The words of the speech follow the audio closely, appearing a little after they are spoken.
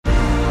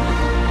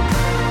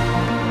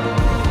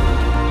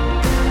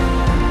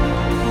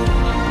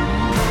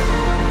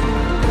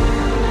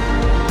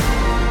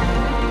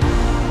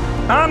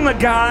a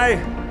guy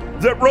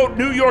that wrote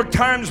New York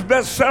Times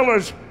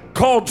bestsellers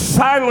called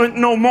Silent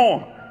No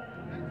More.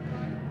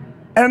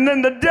 And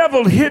then the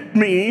devil hit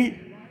me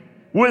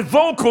with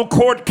vocal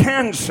cord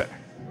cancer.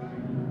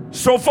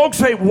 So folks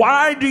say,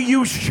 why do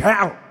you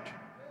shout?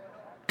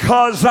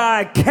 'Cause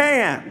I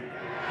can.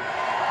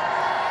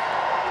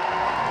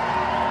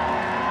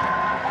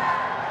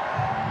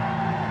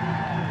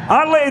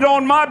 I laid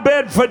on my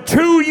bed for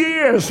 2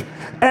 years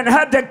and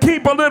had to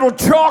keep a little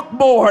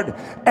chalkboard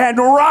and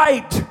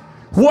write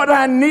what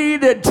I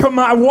needed to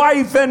my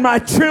wife and my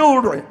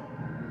children.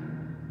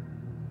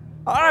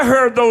 I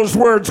heard those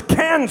words,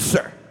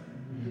 cancer,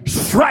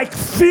 strike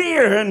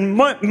fear in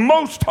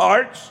most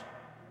hearts,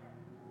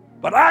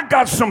 but I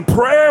got some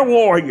prayer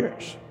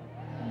warriors.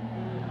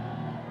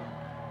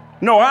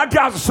 No, I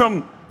got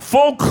some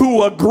folk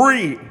who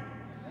agree.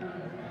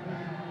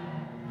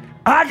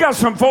 I got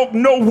some folk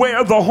know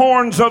where the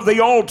horns of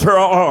the altar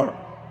are.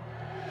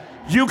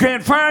 You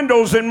can't find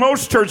those in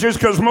most churches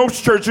because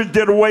most churches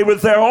did away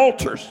with their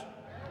altars.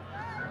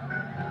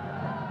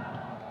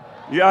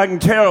 Yeah, I can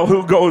tell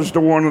who goes to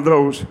one of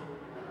those.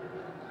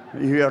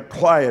 You got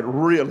quiet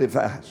really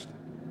fast.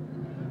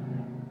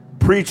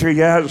 Preacher, he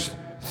has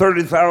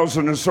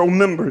 30,000 or so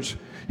members.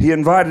 He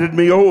invited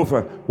me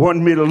over,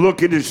 wanted me to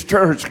look at his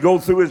church, go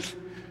through his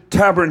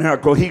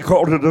tabernacle. He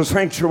called it a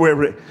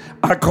sanctuary.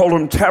 I call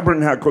them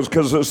tabernacles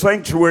because a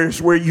sanctuary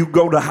is where you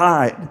go to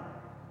hide.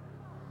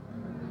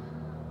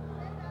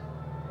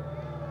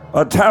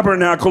 A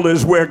tabernacle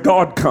is where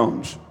God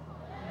comes.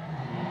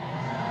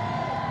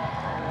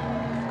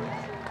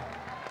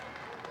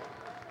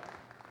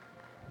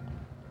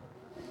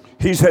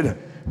 He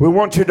said, we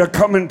want you to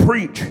come and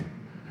preach.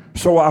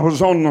 So I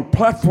was on the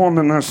platform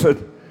and I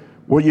said,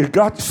 well, you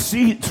got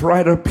seats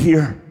right up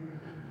here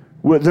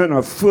within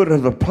a foot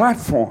of the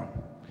platform.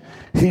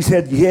 He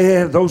said,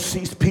 yeah, those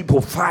seats, people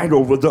fight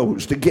over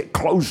those to get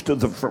close to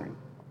the front.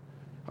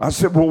 I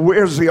said, well,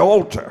 where's the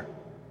altar?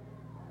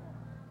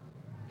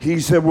 He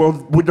said,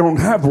 well, we don't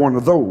have one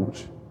of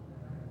those.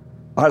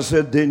 I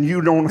said, then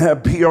you don't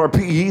have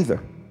PRP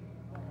either.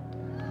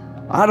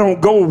 I don't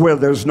go where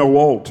there's no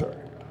altar.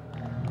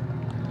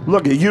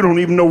 Look, you don't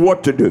even know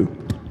what to do.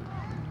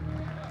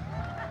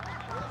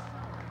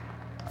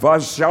 If I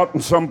was shouting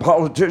some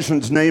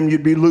politician's name,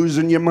 you'd be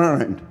losing your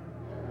mind.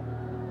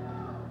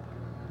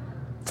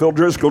 Phil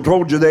Driscoll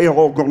told you they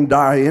all gonna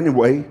die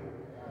anyway,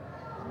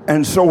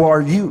 and so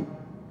are you.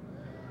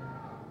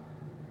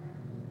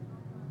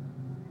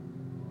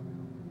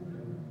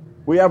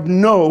 We have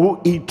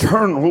no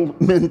eternal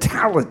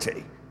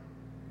mentality.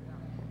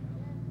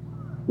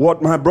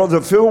 What my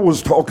brother Phil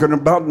was talking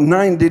about,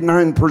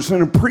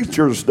 99% of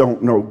preachers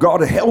don't know.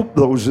 God help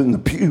those in the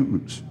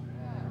pews.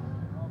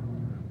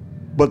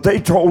 But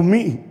they told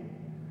me,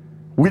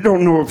 we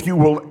don't know if you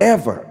will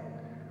ever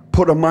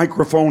put a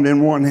microphone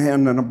in one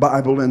hand and a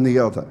Bible in the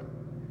other.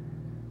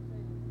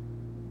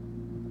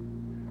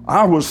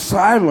 I was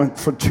silent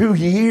for 2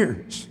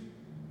 years.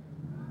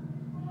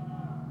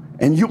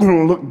 And you're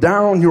going to look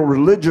down your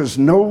religious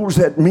nose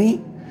at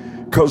me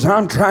because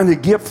I'm trying to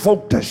get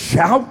folk to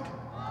shout?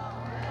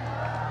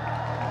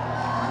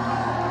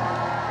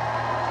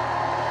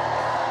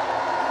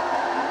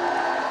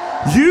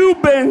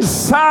 You've been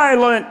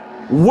silent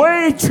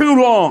way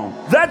too long.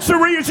 That's the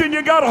reason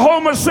you got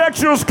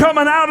homosexuals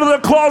coming out of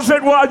the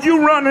closet while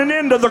you running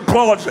into the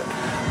closet.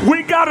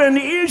 We got an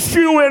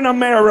issue in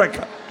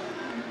America.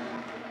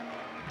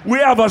 We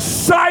have a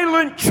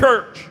silent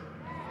church,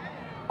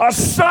 a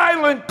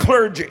silent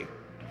clergy,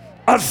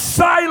 a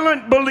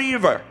silent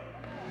believer,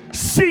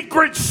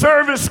 secret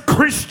service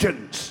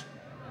Christians.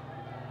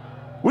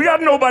 We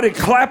got nobody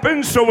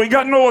clapping, so we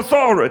got no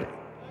authority.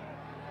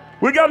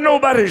 We got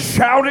nobody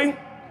shouting,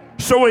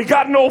 so we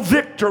got no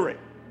victory.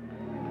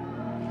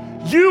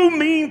 You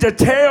mean to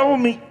tell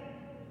me?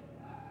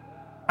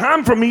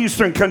 I'm from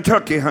Eastern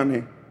Kentucky,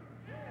 honey.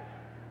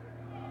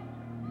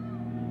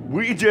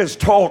 We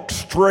just talk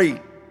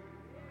straight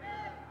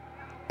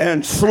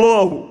and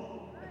slow.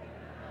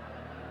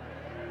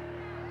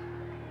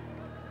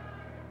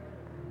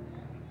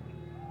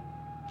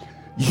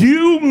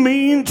 You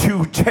mean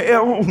to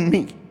tell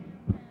me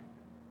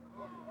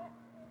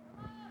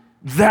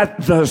that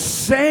the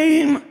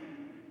same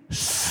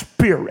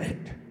spirit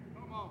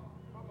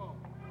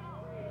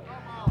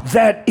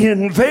that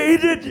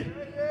invaded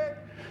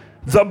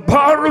the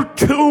borrowed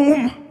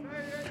tomb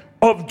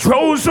of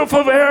Joseph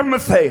of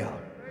Arimathea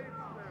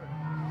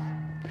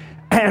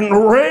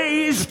and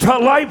raised to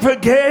life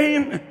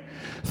again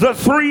the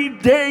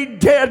 3-day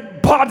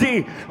dead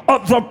body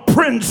of the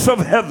Prince of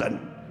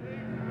Heaven,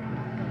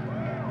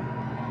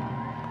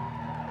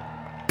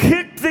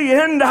 kicked the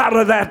end out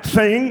of that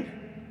thing,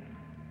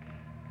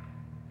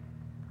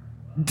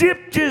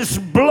 dipped his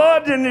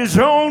blood in his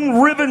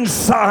own riven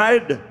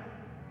side,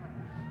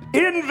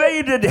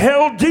 invaded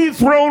hell,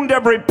 dethroned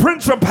every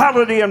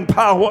principality and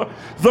power,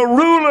 the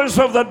rulers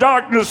of the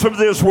darkness of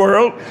this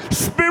world,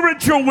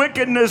 spiritual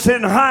wickedness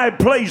in high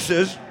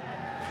places,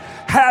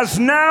 has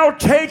now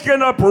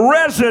taken up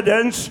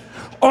residence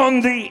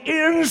on the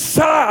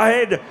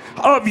inside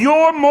of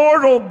your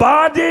mortal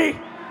body,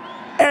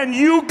 and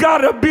you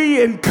gotta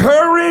be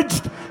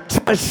encouraged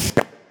to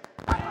shout.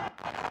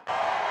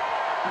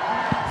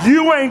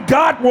 You ain't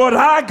got what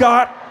I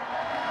got.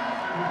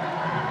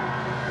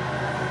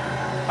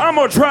 I'm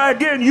gonna try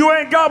again. You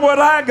ain't got what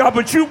I got,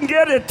 but you can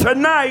get it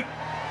tonight.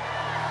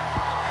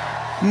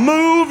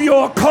 Move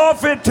your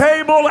coffee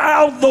table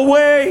out the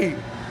way.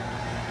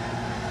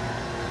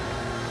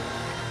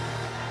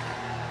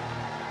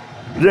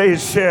 They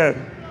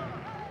said,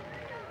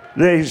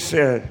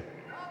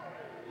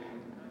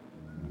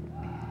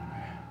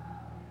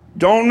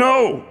 don't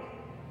know.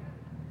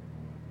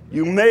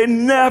 You may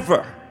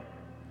never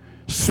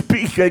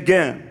speak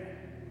again.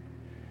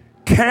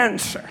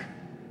 Cancer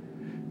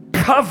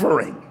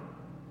covering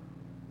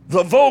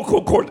the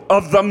vocal cord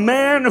of the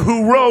man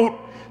who wrote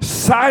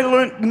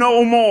Silent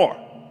No More.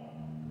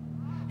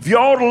 If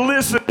y'all to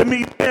listen to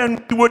me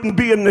then, we wouldn't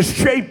be in the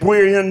shape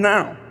we're in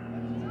now.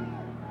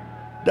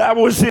 That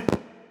was in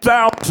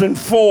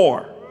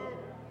 2004.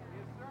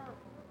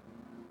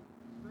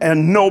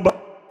 And nobody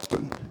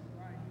listened.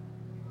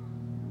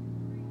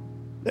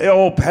 They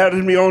all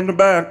patted me on the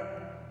back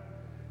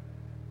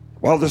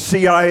while the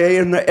CIA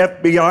and the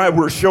FBI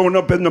were showing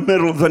up in the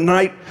middle of the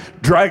night,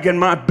 dragging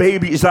my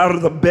babies out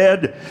of the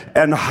bed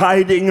and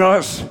hiding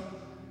us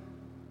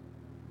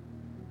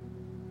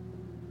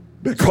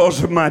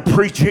because of my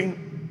preaching.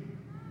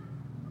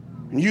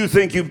 And you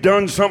think you've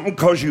done something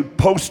because you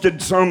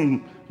posted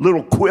some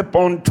little quip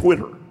on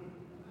Twitter.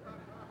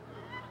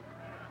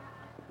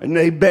 And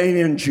they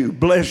banned you.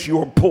 Bless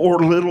your poor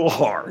little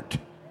heart.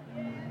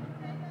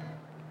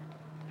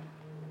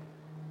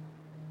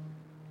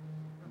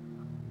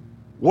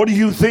 What do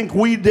you think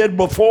we did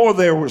before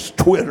there was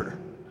Twitter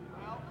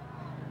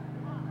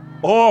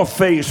or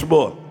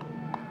Facebook?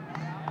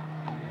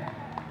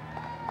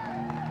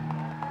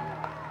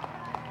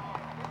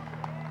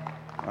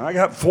 I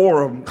got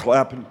 4 of them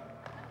clapping.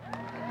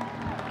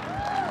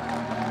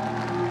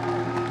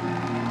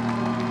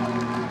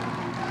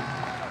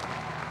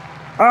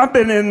 I've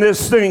been in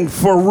this thing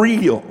for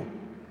real.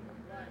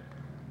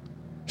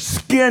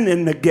 Skin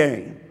in the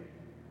game.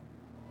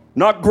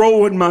 Not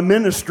growing my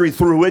ministry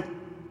through it.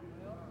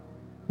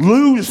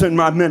 Losing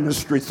my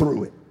ministry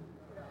through it.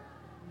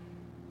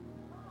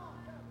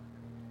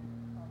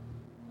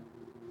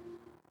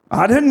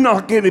 I didn't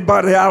knock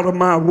anybody out of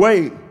my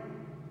way.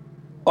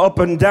 Up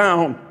and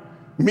down,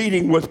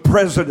 meeting with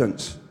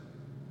presidents,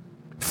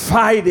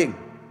 fighting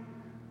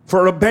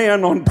for a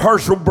ban on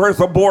partial birth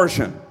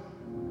abortion.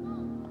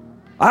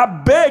 I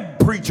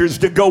begged preachers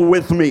to go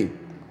with me.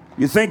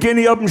 You think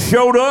any of them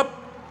showed up?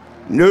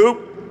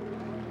 Nope.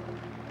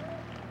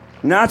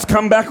 Now it's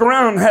come back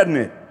around, hadn't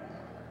it?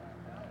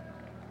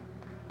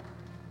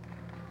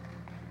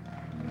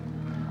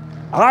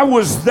 I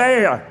was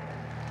there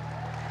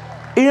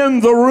in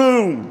the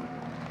room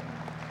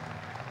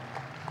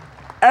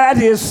at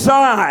his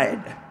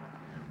side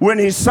when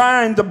he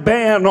signed the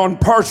ban on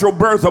partial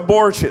birth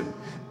abortion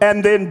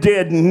and then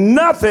did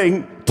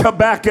nothing to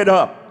back it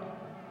up.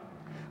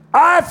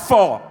 I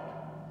fought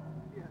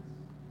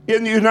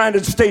in the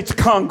United States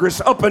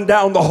Congress, up and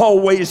down the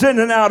hallways, in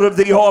and out of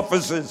the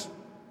offices,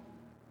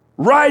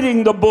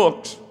 writing the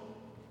books.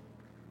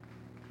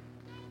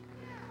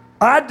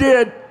 I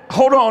did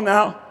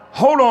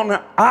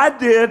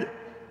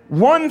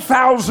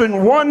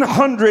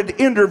 1,100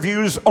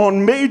 interviews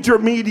on major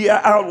media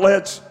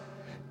outlets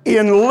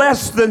in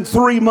less than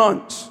 3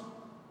 months.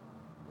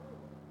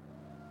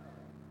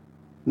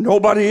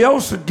 Nobody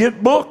else would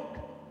get booked.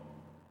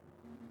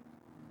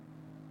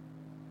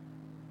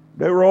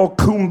 They were all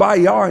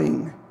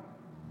kumbayaing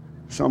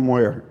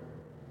somewhere.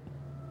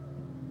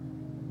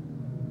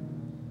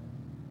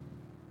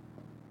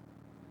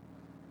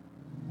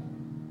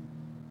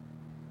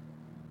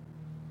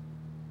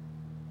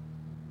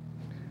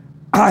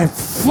 I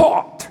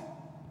fought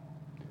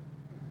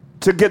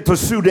to get the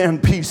Sudan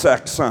Peace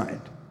Act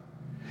signed.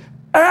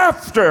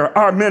 After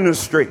our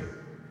ministry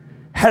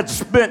had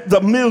spent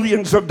the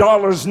millions of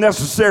dollars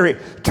necessary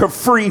to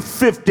free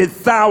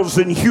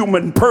 50,000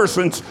 human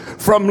persons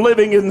from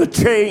living in the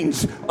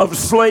chains of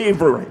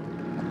slavery.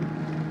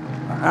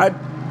 I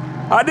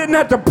didn't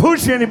have to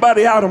push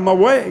anybody out of my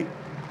way.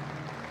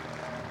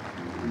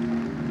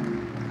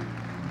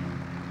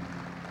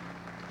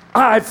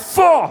 I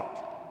fought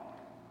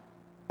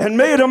and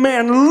made a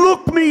man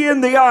look me in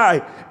the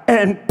eye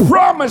and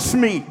promise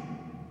me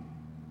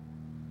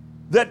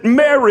that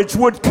marriage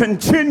would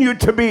continue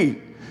to be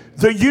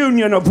the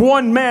union of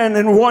one man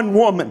and one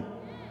woman.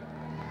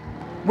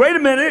 Wait a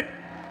minute.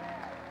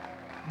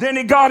 Then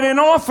he got in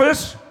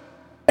office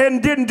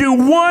and didn't do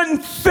one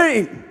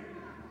thing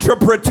to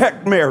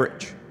protect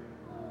marriage.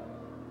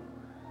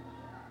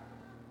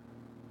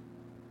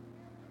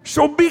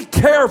 So be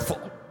careful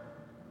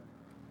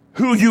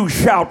who you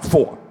shout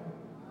for.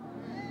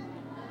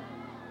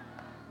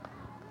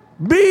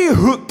 Be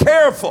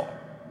careful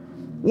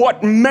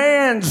what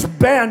man's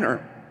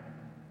banner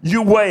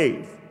you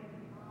wave.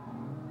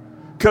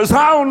 Because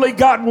I only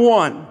got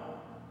one.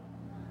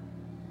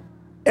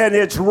 And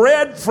it's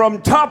read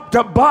from top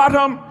to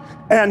bottom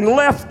and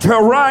left to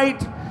right,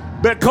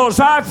 because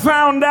I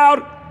found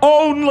out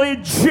only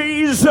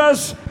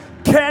Jesus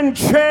can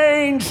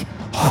change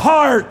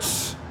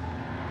hearts.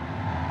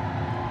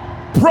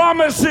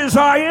 Promises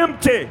are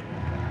empty.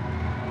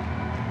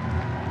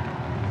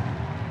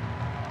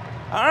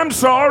 I'm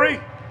sorry,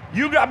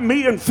 you got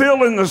me and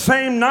Phil in the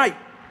same night.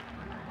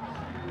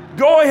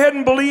 Go ahead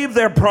and believe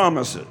their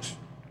promises.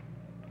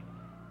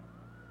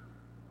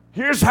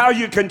 Here's how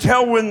you can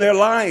tell when they're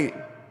lying.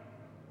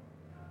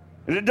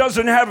 And it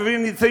doesn't have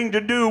anything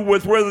to do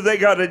with whether they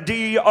got a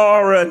D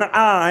or an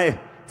I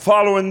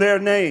following their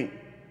name.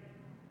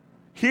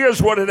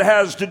 Here's what it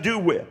has to do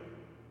with.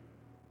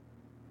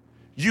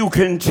 You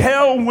can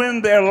tell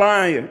when they're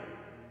lying.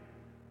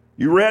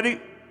 You ready?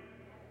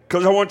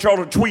 Because I want y'all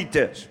to tweet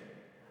this.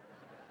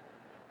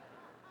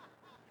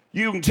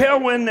 You can tell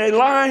when they're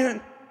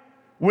lying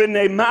when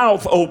their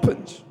mouth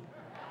opens.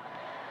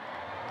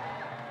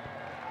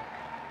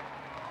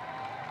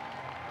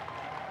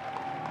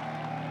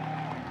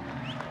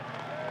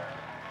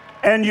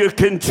 And you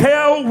can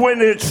tell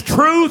when it's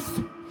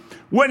truth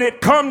when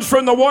it comes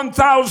from the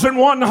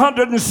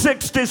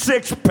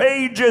 1,166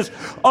 pages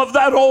of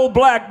that old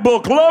black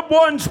book. Loved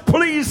ones,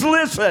 please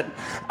listen.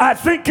 I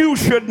think you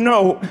should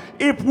know,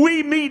 if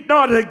we meet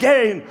not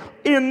again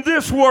in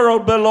this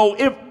world below,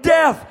 if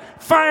death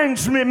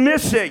finds me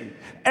missing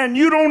and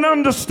you don't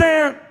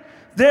understand,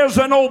 there's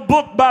an old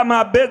book by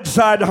my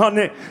bedside,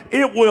 honey.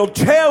 It will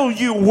tell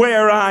you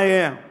where I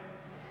am.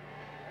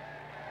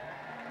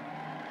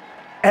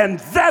 And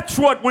that's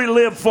what we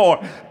live for.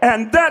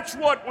 And that's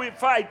what we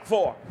fight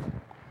for.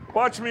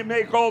 Watch me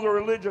make all the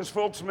religious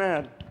folks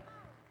mad.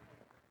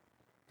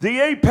 The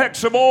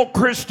apex of all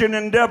Christian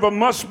endeavor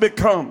must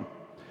become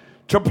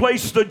to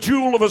place the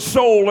jewel of a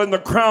soul in the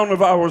crown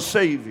of our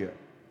Savior,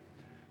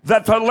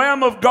 that the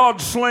Lamb of God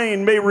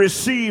slain may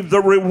receive the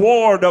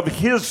reward of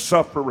his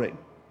suffering.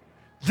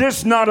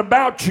 This not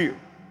about you.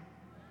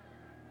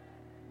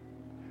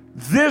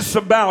 This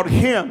about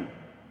him.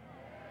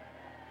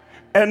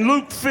 And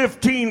Luke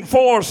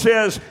 15:4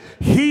 says,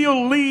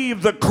 he'll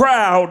leave the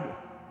crowd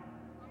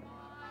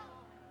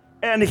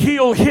and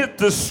he'll hit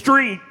the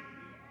street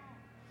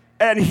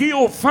and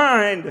he'll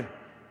find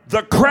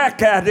the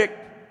crack addict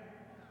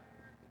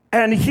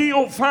and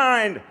he'll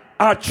find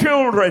our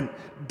children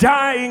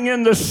dying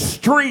in the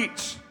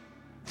streets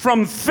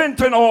from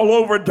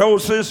fentanyl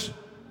overdoses.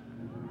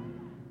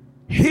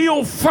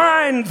 He'll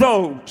find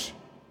those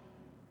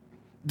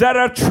that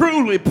are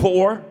truly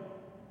poor.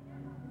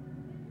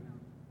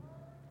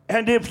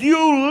 And if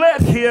you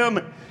let him,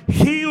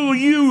 he'll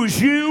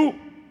use you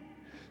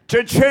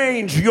to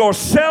change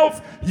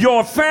yourself,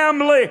 your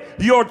family,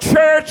 your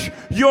church,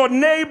 your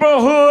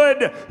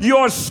neighborhood,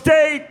 your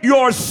state,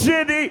 your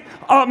city,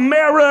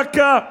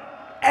 America,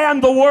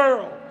 and the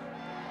world.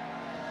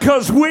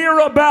 Because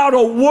we're about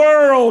a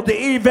world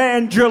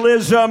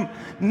evangelism,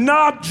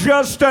 not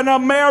just an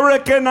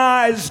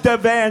Americanized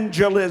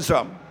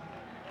evangelism.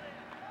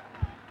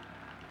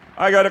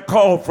 I got a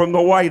call from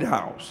the White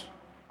House.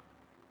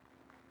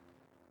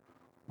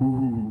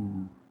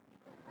 Ooh.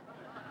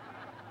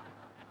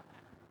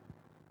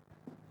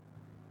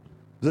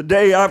 The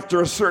day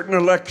after a certain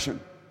election,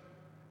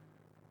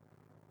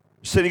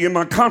 sitting in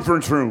my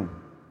conference room.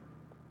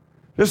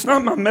 It's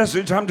not my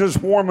message, I'm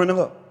just warming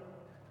up.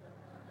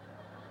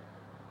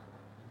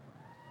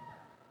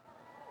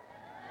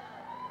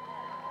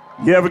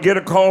 You ever get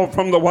a call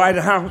from the White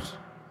House?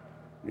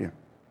 Yeah.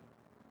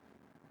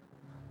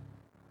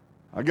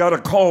 I got a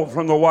call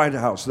from the White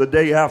House the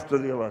day after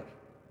the election.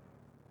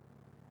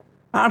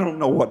 I don't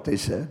know what they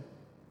said.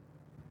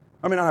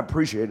 I mean, I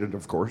appreciate it,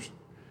 of course,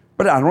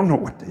 but I don't know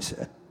what they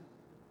said.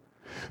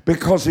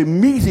 Because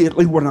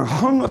immediately when I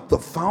hung up the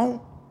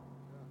phone,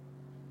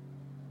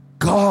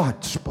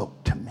 God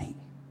spoke to me.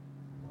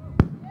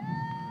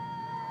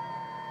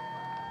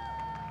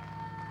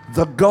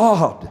 The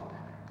God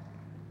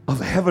of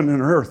heaven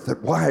and earth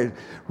that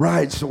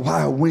rides the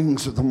wild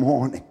wings of the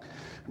morning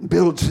and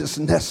builds his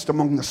nest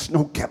among the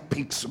snow-capped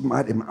peaks of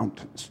mighty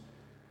mountains.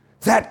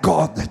 That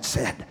God that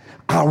said,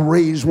 I'll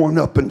raise one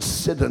up and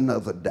sit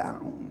another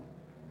down.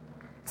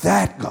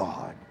 That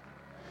God,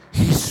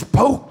 he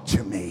spoke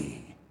to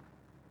me.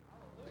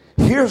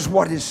 Here's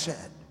what he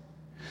said.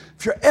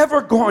 If you're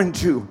ever going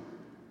to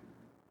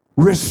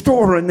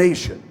restore a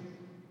nation,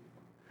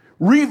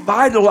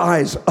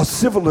 revitalize a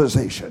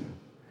civilization,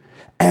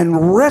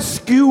 and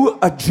rescue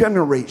a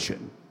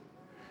generation,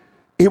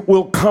 it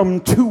will come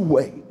two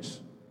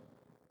ways.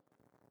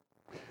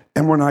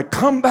 And when I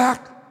come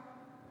back,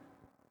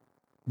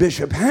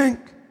 Bishop Hank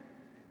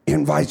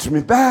invites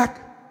me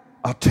back,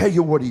 I'll tell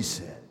you what he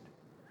said.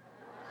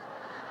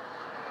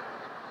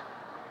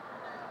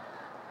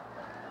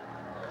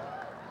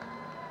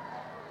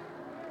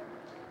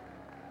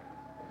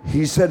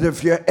 He said,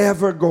 if you're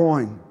ever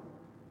going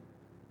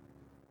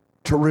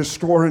to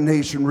restore a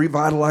nation,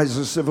 revitalize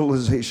a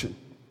civilization,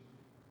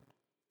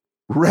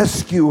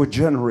 rescue a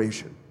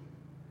generation,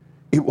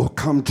 it will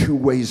come two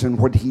ways. And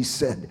what he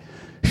said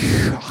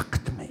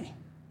shocked me.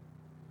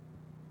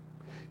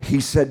 He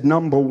said,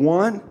 number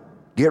one,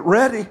 get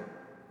ready,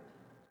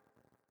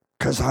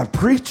 because I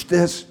preached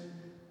this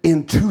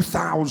in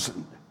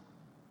 2000.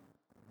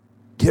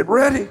 Get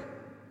ready.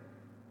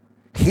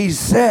 He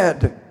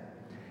said,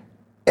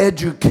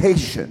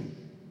 education.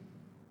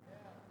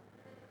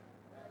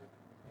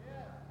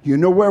 You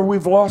know where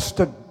we've lost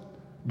a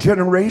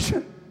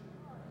generation?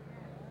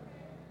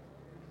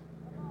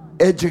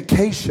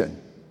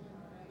 Education.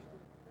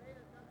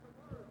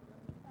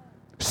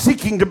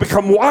 Seeking to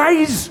become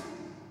wise,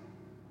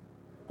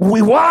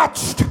 we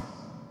watched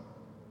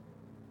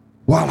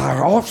while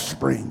our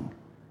offspring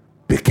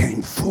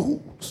became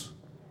fools.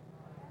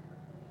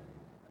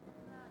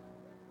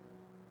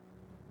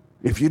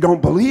 If you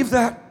don't believe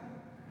that,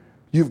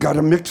 you've got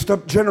a mixed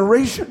up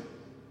generation.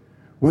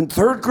 When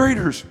third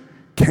graders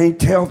can't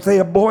tell if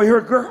they're a boy or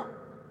a girl.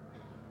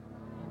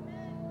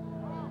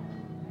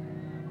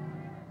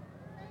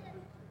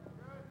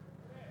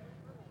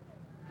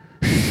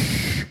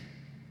 Shh.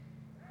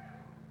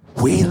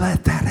 We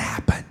let that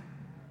happen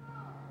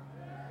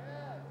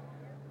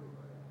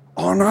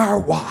on our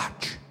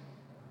watch.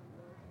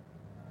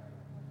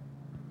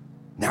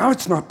 Now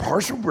it's not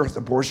partial birth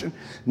abortion.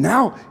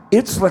 Now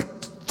it's like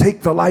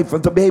take the life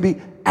of the baby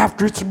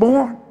after it's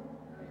born.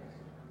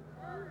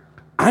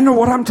 I know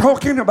what I'm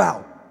talking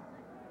about.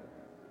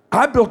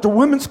 I built a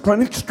women's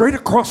clinic straight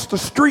across the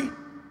street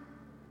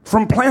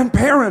from Planned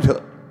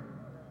Parenthood.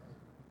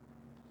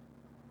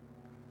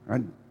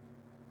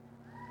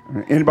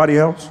 Anybody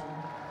else?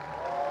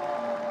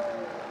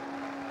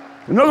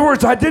 In other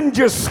words, I didn't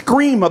just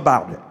scream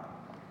about it.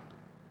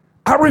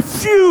 I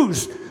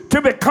refused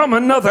to become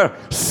another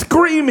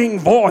screaming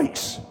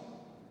voice,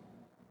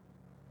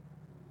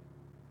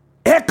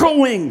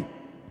 echoing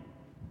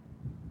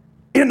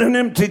in an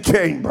empty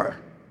chamber.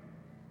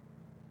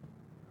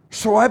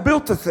 So I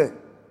built the thing.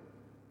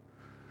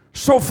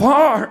 So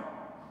far,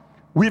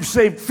 we've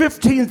saved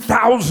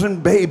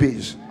 15,000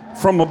 babies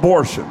from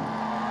abortion.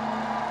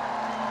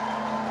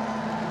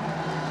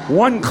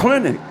 One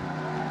clinic.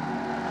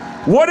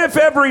 What if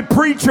every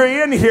preacher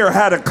in here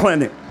had a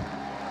clinic?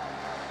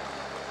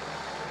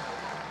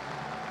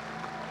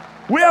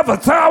 We have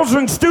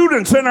 1,000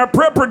 students in our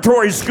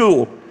preparatory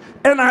school,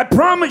 and I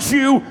promise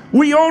you,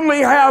 we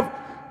only have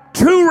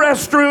 2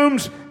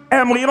 restrooms,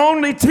 and we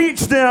only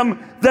teach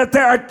them that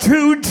there are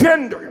 2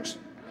 genders.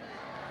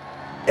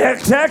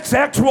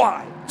 XX,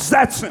 XY. It's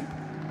that simple.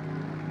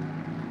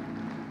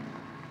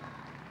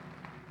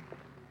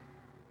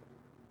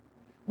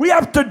 We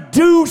have to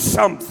do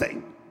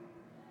something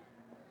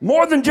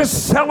more than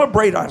just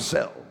celebrate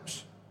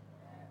ourselves.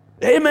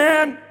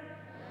 Amen?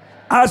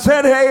 I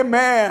said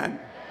amen.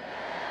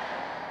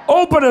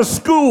 Open a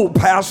school,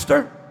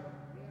 pastor.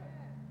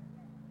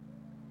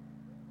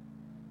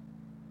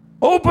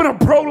 Open a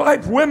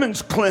pro-life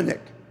women's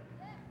clinic,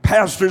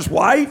 pastor's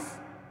wife.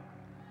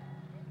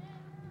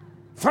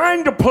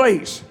 Find a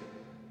place.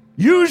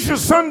 Use your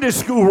Sunday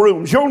school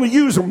rooms. You only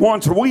use them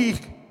once a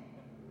week.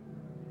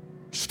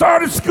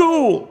 Start a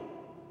school.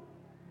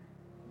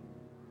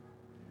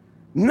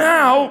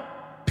 Now,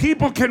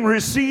 people can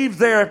receive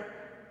their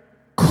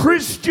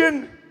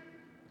Christian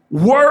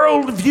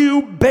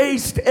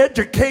worldview-based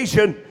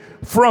education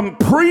from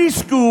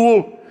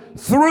preschool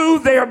through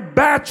their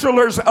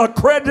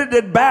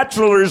accredited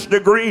bachelor's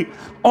degree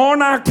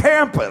on our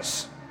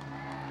campus.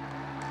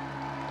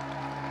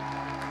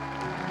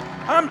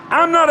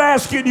 I'm not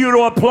asking you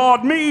to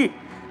applaud me.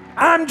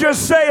 I'm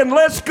just saying,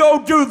 let's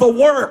go do the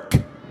work.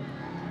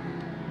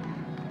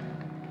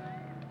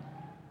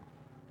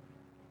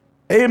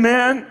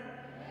 Amen.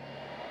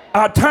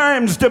 Our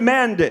times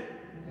demand it.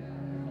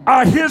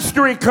 Our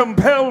history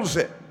compels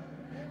it.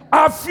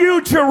 Our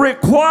future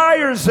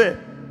requires it.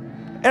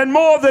 And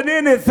more than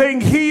anything,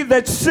 he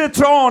that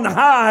sits on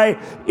high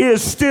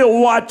is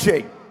still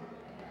watching.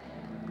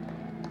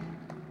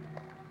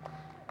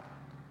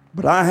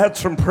 But I had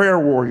some prayer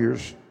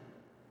warriors.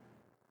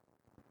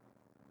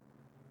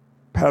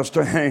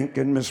 Pastor Hank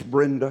and Miss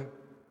Brenda.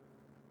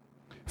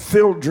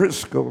 Phil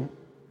Driscoll.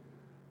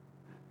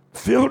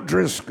 Phil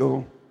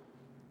Driscoll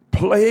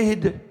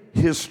played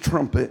his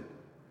trumpet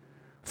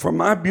for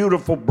my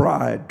beautiful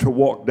bride to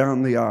walk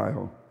down the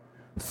aisle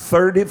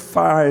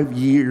 35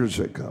 years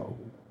ago.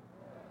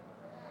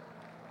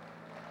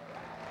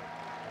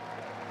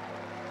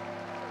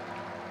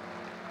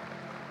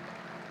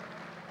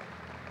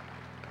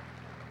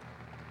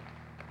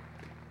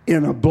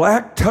 In a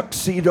black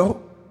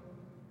tuxedo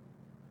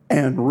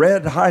and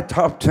red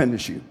high-top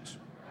tennis shoes.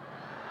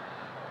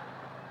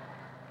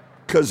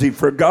 Because he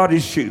forgot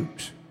his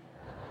shoes.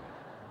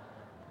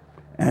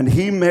 And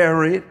he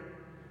married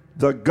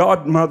the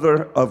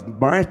godmother of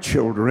my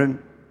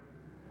children,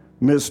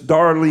 Miss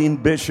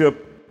Darlene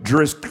Bishop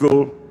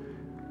Driscoll.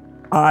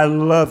 I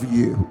love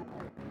you.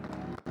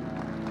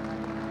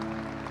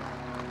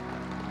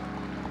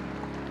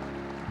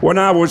 When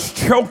I was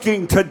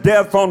choking to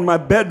death on my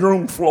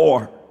bedroom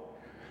floor,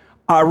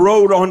 I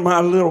wrote on my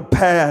little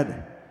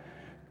pad,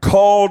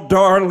 "Call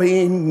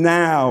Darlene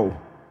now."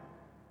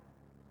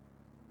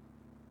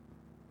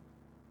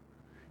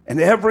 And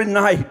every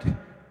night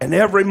And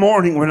every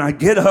morning when I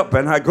get up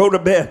and I go to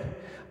bed,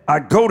 I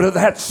go to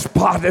that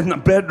spot in the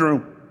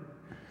bedroom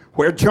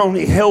where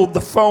Joni held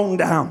the phone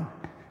down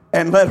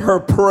and let her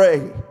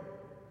pray.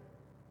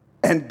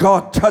 And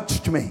God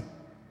touched me,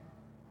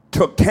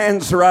 took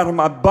cancer out of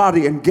my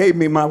body and gave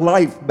me my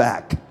life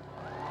back.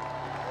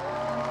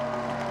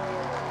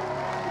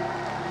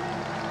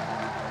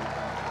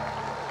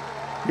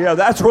 Yeah,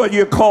 that's what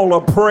you call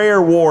a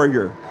prayer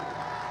warrior.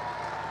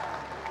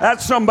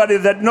 That's somebody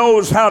that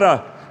knows how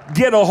to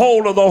get a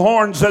hold of the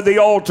horns of the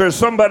altar.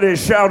 Somebody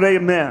shout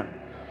amen.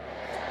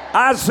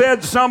 I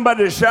said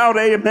somebody shout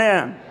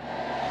amen.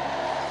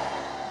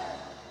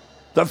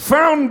 The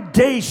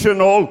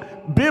foundational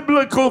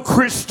biblical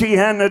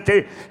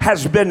Christianity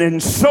has been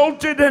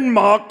insulted and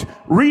mocked,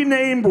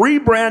 renamed,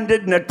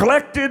 rebranded,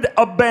 neglected,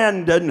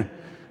 abandoned,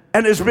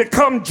 and has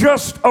become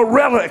just a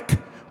relic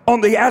on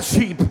the ash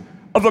heap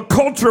of a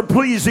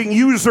culture-pleasing,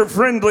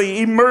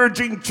 user-friendly,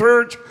 emerging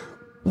church,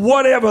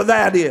 whatever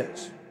that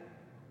is.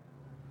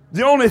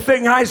 The only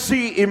thing I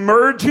see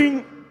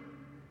emerging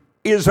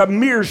is a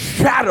mere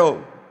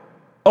shadow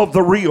of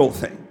the real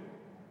thing.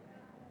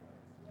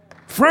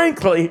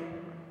 Frankly,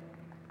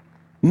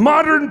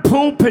 modern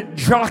pulpit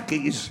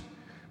jockeys,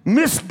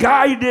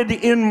 misguided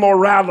in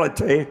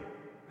morality,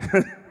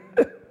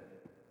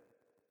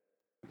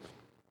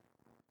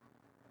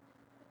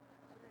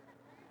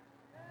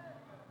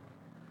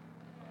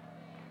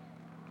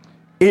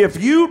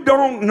 if you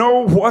don't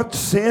know what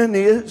sin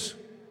is,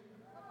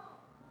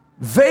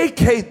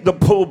 vacate the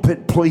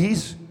pulpit,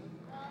 please.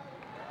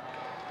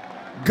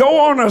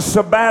 Go on a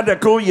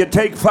sabbatical. You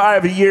take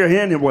 5 a year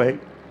anyway.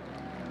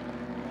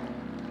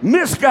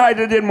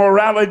 Misguided in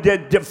morality,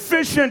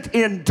 deficient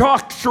in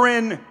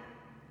doctrine.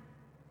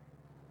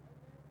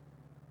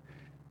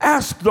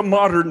 Ask the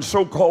modern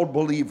so-called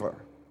believer,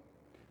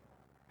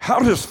 how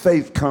does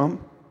faith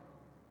come?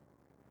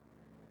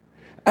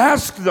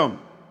 Ask them,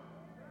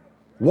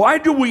 why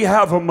do we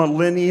have a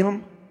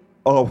millennium?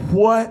 A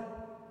what?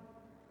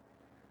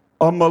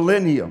 A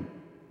millennium.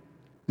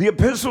 The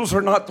epistles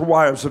are not the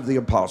wives of the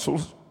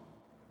apostles.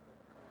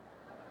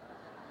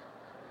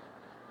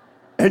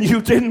 And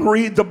you didn't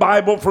read the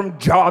Bible from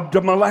Job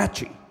to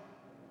Malachi.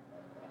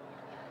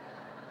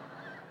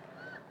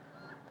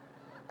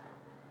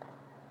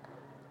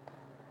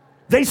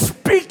 They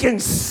speak in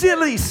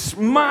silly,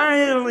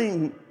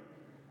 smiling,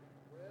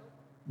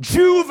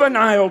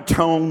 juvenile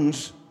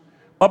tones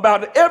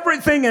about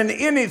everything and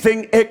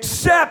anything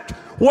except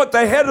what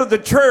the head of the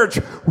church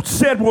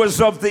said was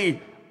of the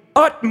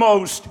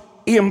utmost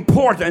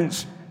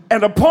importance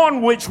and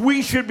upon which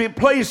we should be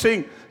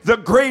placing the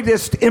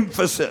greatest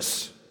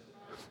emphasis.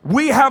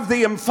 We have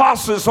the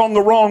emphasis on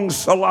the wrong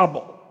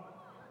syllable.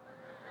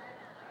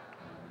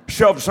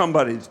 Shove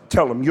somebody,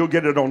 tell them you'll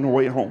get it on the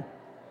way home.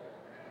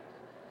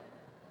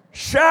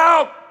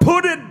 Shout,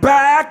 put it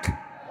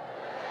back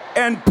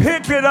and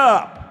pick it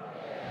up.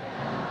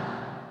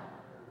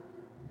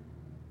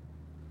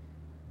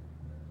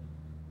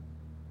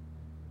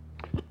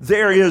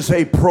 There is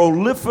a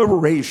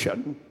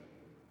proliferation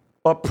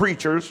of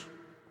preachers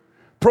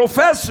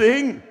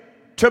professing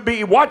to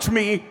be, watch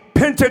me,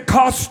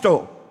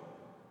 Pentecostal.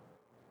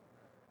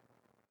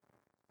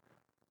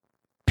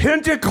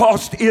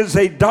 Pentecost is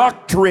a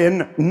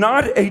doctrine,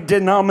 not a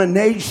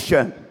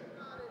denomination.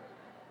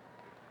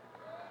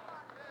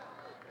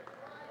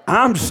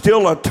 I'm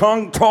still a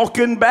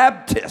tongue-talking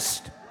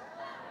Baptist.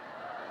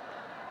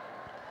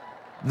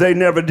 They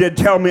never did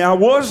tell me I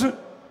wasn't.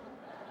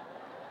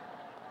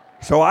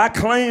 So I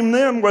claim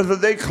them whether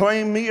they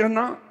claim me or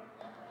not.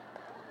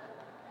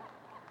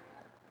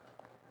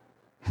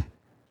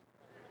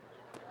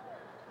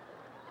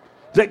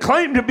 They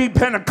claim to be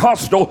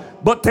Pentecostal,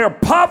 but their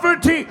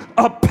poverty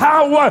of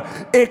power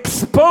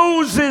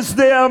exposes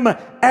them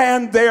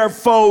and their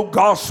faux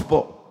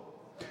gospel.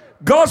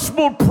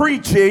 Gospel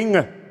preaching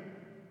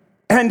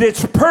and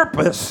its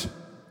purpose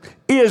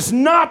is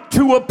not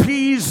to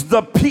appease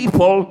the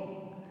people,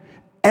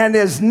 and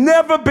has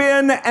never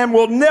been and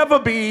will never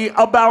be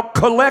about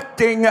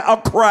collecting a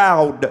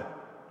crowd.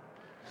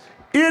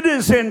 It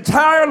is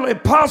entirely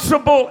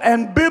possible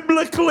and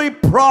biblically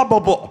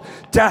probable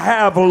to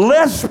have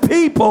less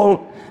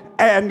people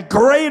and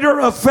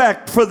greater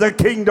effect for the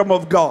kingdom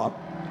of God.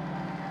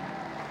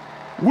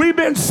 We've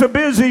been so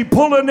busy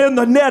pulling in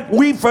the net,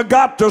 we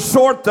forgot to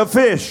sort the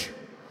fish.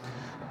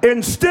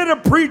 Instead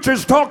of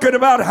preachers talking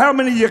about how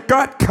many you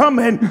got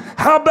coming,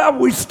 how about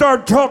we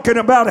start talking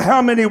about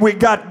how many we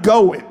got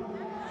going?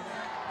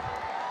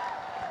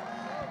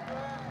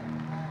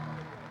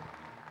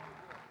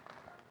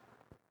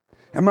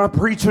 Am I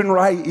preaching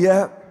right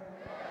yet?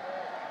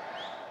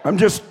 I'm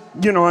just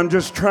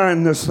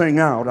trying this thing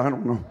out. I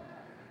don't know.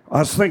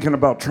 I was thinking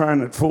about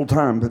trying it full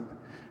time, but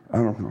I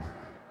don't know.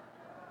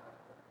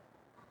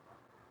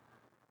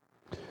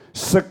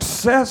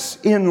 Success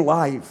in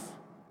life,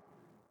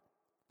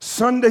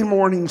 Sunday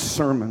morning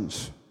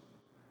sermons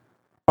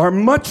are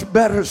much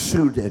better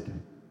suited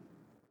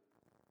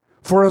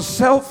for a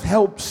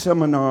self-help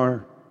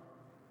seminar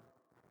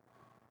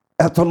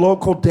at the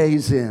local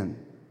Days Inn.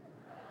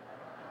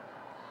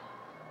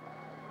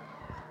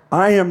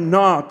 I am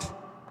not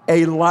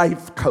a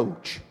life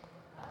coach.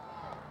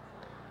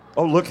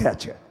 Oh, look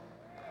at you.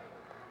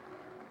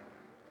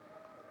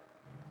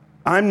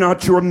 I'm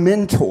not your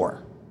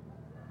mentor.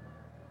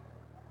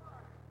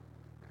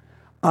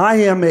 I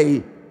am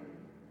a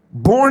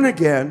born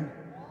again,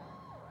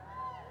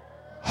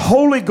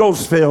 Holy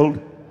Ghost filled,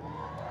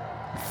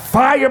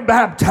 fire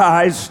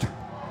baptized,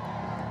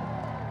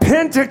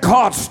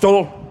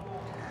 Pentecostal,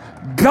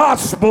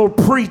 gospel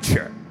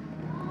preacher.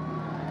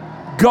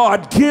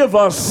 God, give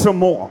us some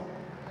more.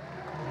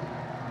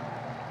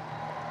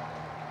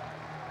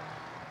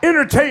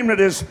 Entertainment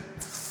is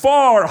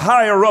far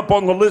higher up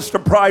on the list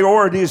of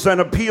priorities than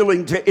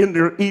appealing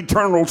to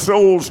eternal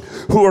souls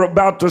who are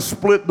about to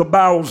split the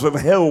bowels of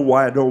hell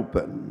wide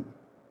open.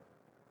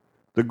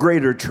 The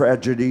greater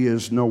tragedy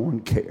is no one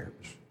cares.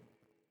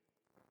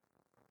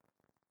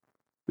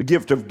 The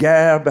gift of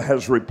gab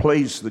has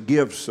replaced the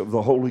gifts of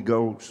the Holy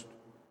Ghost.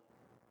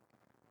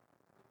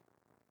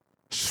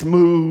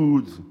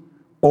 Smooth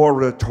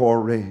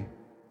oratory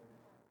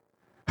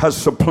has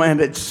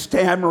supplanted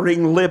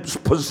stammering lips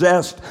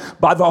possessed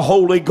by the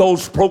Holy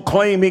Ghost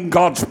proclaiming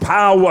God's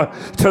power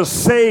to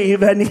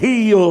save and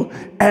heal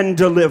and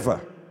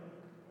deliver.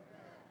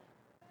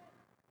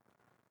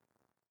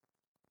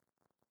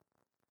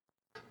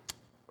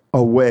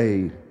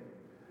 Away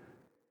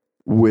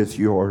with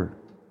your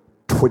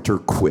Twitter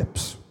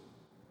quips,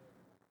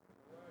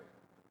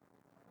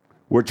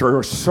 which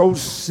are so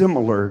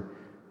similar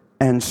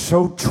and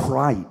so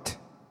trite.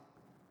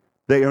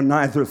 They are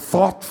neither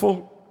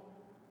thoughtful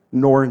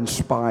nor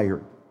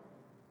inspired.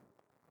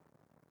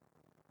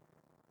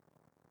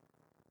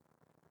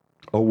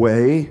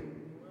 Away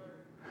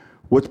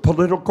with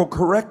political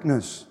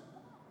correctness.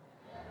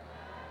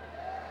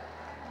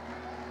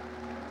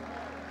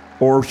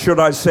 Or should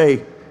I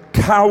say,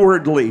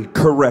 cowardly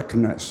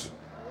correctness.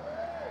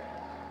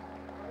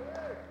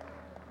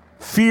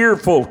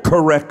 Fearful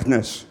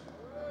correctness.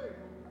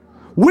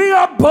 We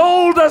are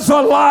bold as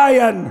a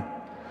lion.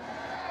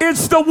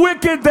 It's the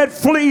wicked that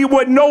flee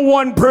when no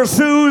one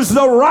pursues.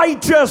 The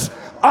righteous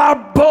are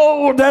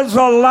bold as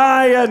a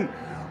lion.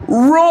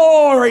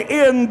 Roar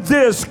in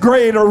this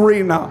great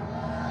arena.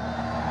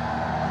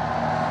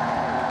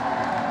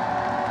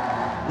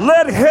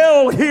 Let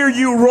hell hear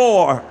you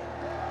roar.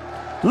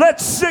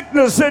 Let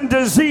sickness and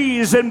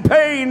disease and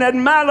pain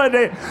and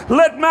malady,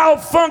 let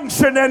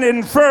malfunction and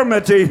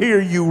infirmity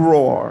hear you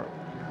roar.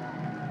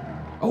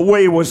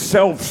 Away with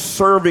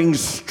self-serving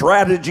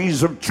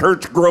strategies of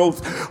church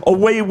growth.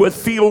 Away with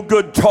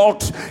feel-good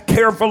talks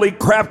carefully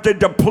crafted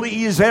to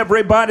please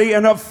everybody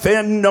and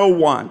offend no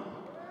one.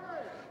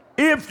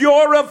 If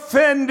you're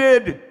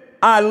offended,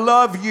 I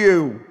love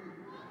you.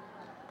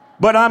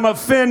 But I'm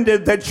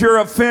offended that you're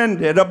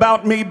offended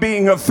about me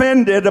being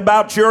offended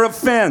about your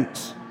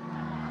offense.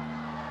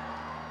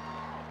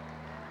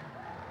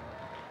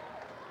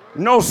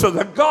 No, sir,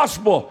 the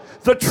gospel,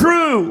 the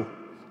true,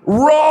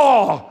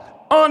 raw,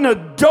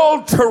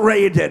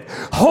 unadulterated,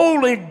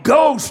 Holy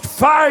Ghost,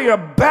 fire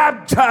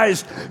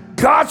baptized,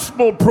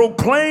 gospel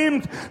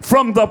proclaimed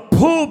from the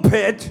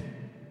pulpit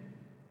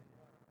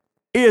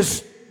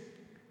is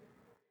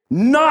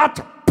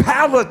not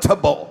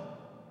palatable.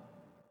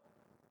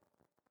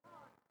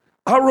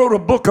 I wrote a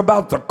book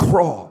about the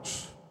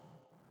cross.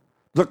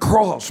 The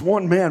cross,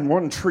 one man,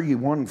 one tree,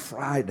 one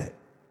Friday.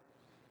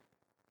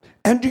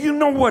 And do you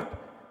know what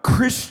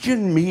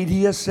Christian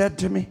media said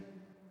to me?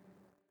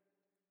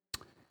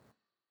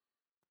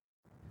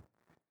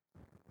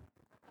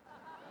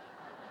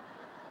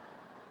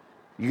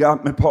 You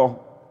got me,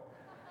 Paul?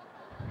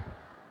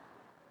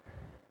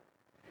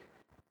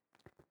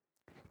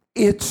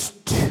 It's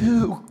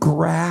too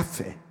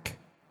graphic.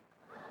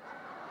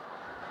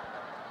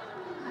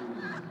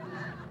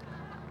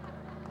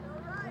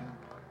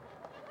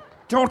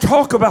 Don't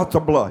talk about the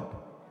blood.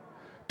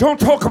 Don't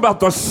talk about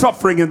the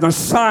suffering and the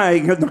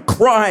sighing and the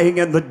crying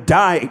and the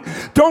dying.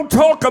 Don't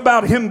talk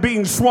about him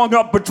being swung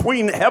up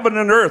between heaven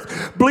and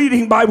earth,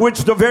 bleeding by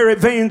which the very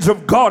veins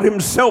of God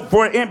himself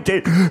were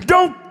emptied.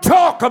 Don't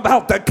talk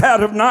about the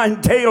cat of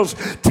nine tails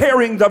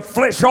tearing the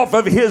flesh off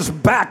of his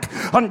back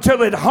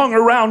until it hung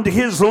around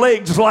his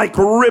legs like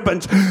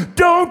ribbons.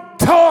 Don't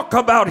talk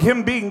about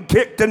him being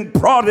kicked and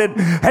prodded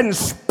and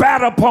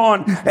spat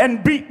upon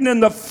and beaten in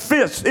the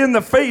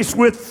face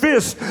with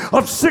fists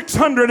of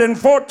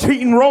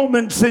 614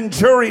 Roman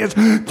centurions.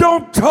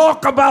 Don't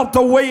talk about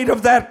the weight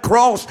of that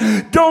cross.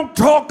 Don't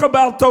talk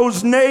about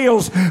those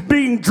nails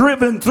being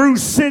driven through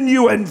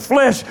sinew and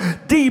flesh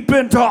deep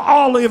into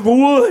olive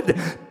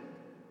wood.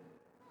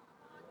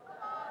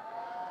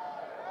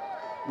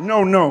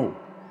 No.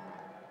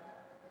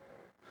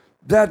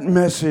 That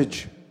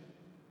message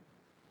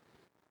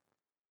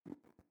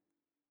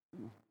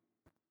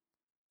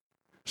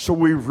so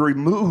we've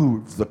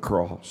removed the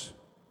cross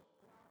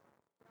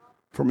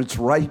from its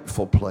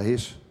rightful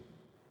place.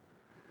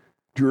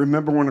 Do you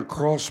remember when a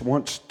cross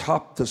once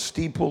topped the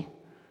steeple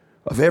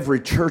of every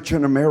church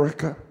in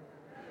America?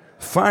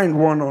 Find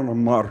one on a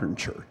modern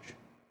church.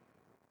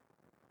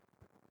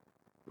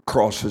 The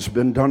cross has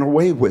been done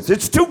away with.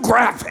 It's too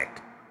graphic.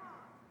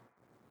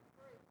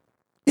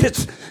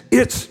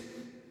 It's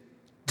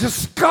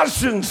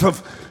discussions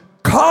of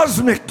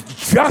cosmic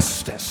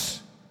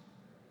justice.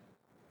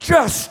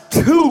 Just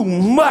too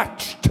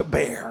much to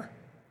bear.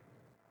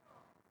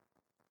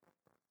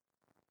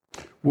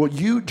 Well,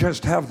 you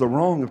just have the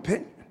wrong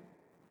opinion.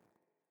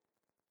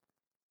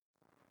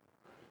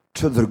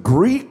 To the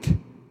Greek,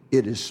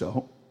 it is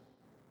so.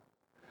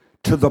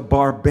 To the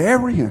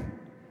barbarian,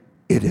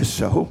 it is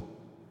so.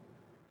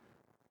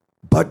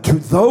 But to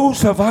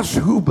those of us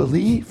who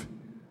believe,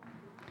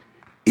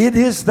 it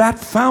is that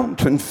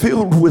fountain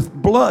filled with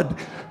blood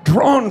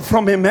drawn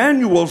from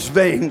Emmanuel's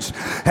veins,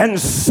 and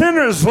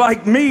sinners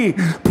like me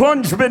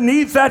plunge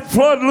beneath that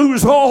flood,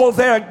 lose all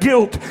their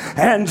guilt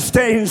and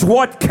stains.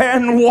 What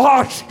can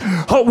wash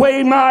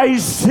away my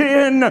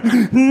sin?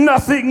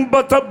 Nothing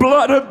but the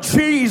blood of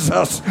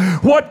Jesus.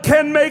 What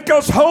can make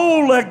us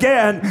whole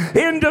again,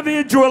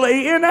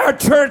 individually, in our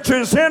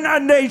churches, in our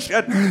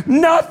nation?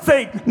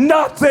 Nothing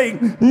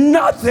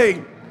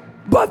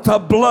but the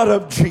blood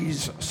of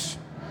Jesus.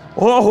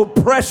 Oh,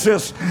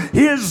 precious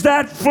is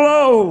that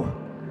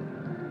flow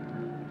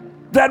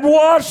that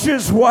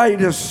washes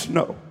white as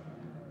snow.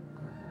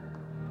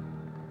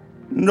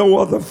 No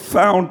other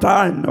fount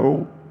I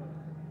know.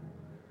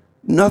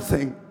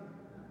 Nothing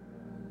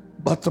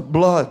but the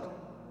blood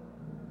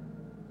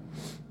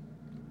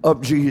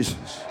of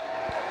Jesus.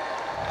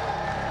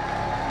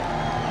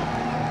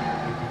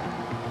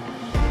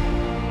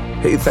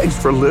 Hey,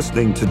 thanks for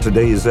listening to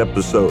today's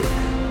episode.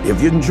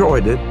 If you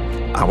enjoyed it,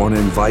 I want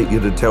to invite you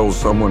to tell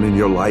someone in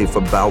your life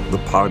about the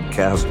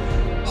podcast.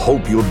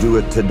 Hope you'll do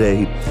it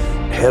today.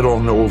 Head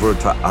on over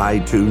to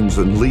iTunes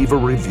and leave a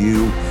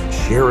review.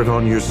 Share it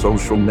on your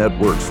social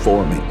networks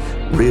for me.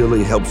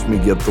 Really helps me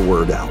get the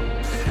word out.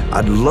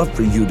 I'd love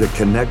for you to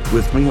connect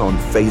with me on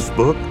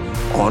Facebook,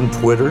 on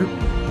Twitter,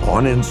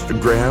 on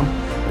Instagram.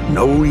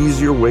 No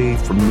easier way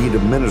for me to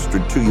minister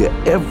to you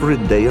every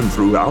day and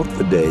throughout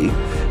the day,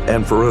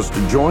 and for us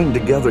to join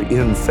together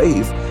in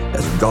faith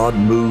as God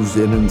moves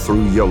in and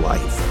through your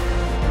life.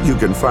 You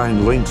can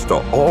find links to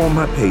all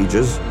my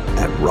pages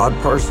at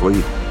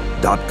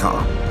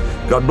rodparsley.com.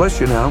 God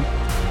bless you now,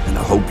 and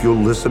I hope you'll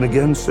listen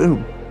again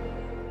soon.